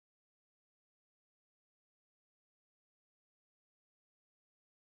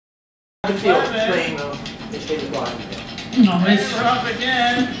did you feel playing in the garden? No, it's,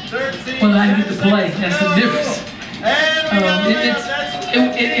 well, I didn't get to play. That's the difference.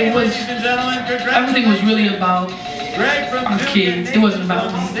 It was, everything was really about our kids. It wasn't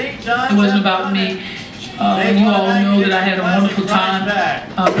about me. It wasn't about me. You all know that I had a wonderful time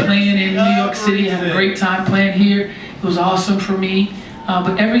playing in New York City. I had a great time playing here. It was awesome for me.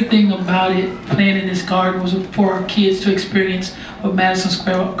 But everything about it, playing in this garden, was for our kids to experience what Madison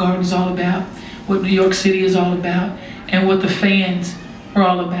Square Garden is all about, what New York City is all about, and what the fans are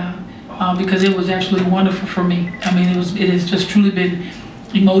all about. Because it was absolutely wonderful for me. I mean, it has just truly been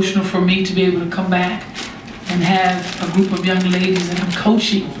emotional for me to be able to come back and have a group of young ladies that I'm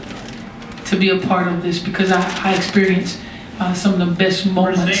coaching to be a part of this, because I experienced some of the best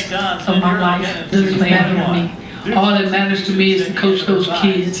moments of my life. It doesn't matter to me. All that matters to me is to coach those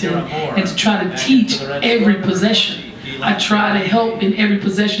kids and to try to teach every possession. I try to help in every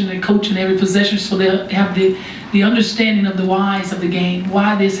possession and coach in every possession, so they'll have the understanding of the whys of the game,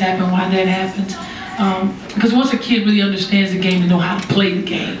 why this happened, why that happens. Because once a kid really understands the game, they know how to play the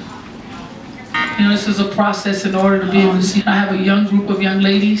game. You know, this is a process in order to be able to see. I have a young group of young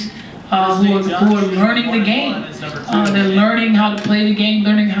ladies who are learning the game. They're learning how to play the game,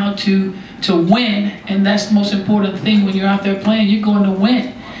 learning how to win, and that's the most important thing when you're out there playing. You're going to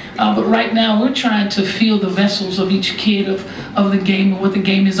win. But right now we're trying to fill the vessels of each kid of the game and what the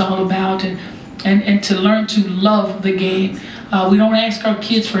game is all about, and to learn to love the game. We don't ask our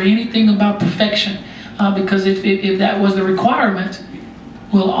kids for anything about perfection, because if that was the requirement,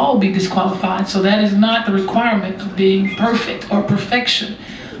 we'll all be disqualified. So that is not the requirement of being perfect or perfection.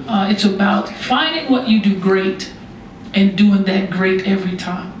 It's about finding what you do great and doing that great every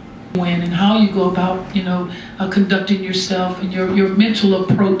time. When and how you go about, you know, conducting yourself and your mental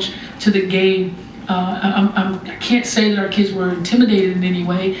approach to the game. I can't say that our kids were intimidated in any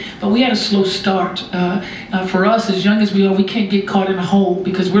way, but we had a slow start. For us, as young as we are, we can't get caught in a hole,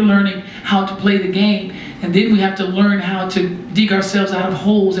 because we're learning how to play the game, and then we have to learn how to dig ourselves out of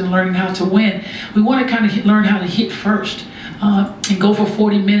holes and learning how to win. We want to kind of learn how to hit first and go for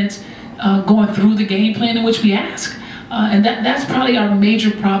 40 minutes going through the game plan in which we ask. And that's probably our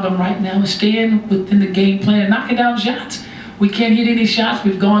major problem right now, is staying within the game plan and knocking down shots. We can't hit any shots.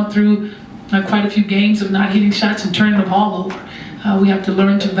 We've gone through quite a few games of not hitting shots and turning the ball over. We have to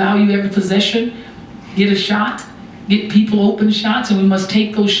learn to value every possession, get a shot, get people open shots, and we must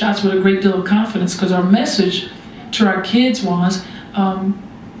take those shots with a great deal of confidence, because our message to our kids was, and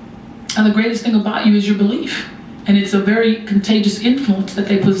the greatest thing about you is your belief. And it's a very contagious influence that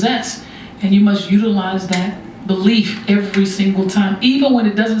they possess, and you must utilize that belief every single time. Even when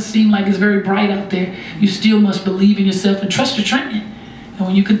it doesn't seem like it's very bright out there, you still must believe in yourself and trust your training. And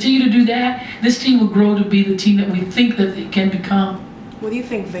when you continue to do that, this team will grow to be the team that we think that they can become. What do you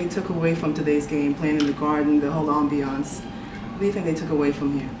think they took away from today's game, playing in the garden, the whole ambiance? What do you think they took away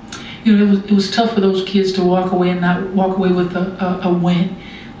from here? You know, it was tough for those kids to walk away and not walk away with a win.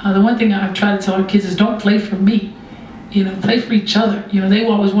 The one thing I try to tell our kids is, don't play for me. You know, play for each other. You know, they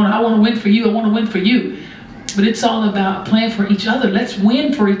always want, I want to win for you, I want to win for you. But it's all about playing for each other. Let's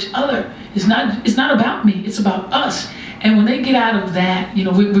win for each other. It's not about me, it's about us. And when they get out of that, you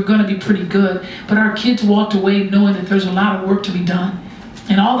know, we're going to be pretty good. But our kids walked away knowing that there's a lot of work to be done.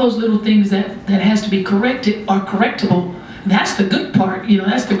 And all those little things that has to be corrected are correctable. That's the good part. You know,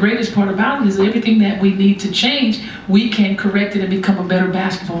 that's the greatest part about it, is everything that we need to change, we can correct it and become a better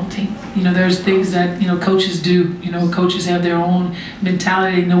basketball team. You know, there's things that, you know, coaches do. You know, coaches have their own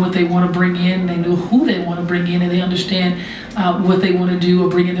mentality. They know what they want to bring in. They know who they want to bring in, and they understand what they want to do, or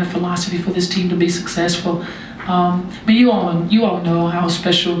bring in their philosophy for this team to be successful. I mean, you all know how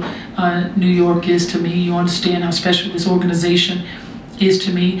special New York is to me. You understand how special this organization is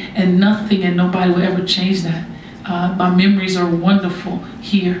to me, and nothing and nobody will ever change that. My memories are wonderful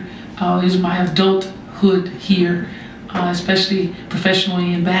here. Is my adulthood here, especially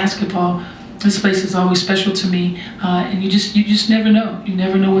professionally in basketball. This place is always special to me, and you just never know. You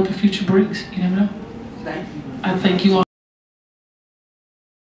never know what the future brings. You never know. Thank you. I thank you all.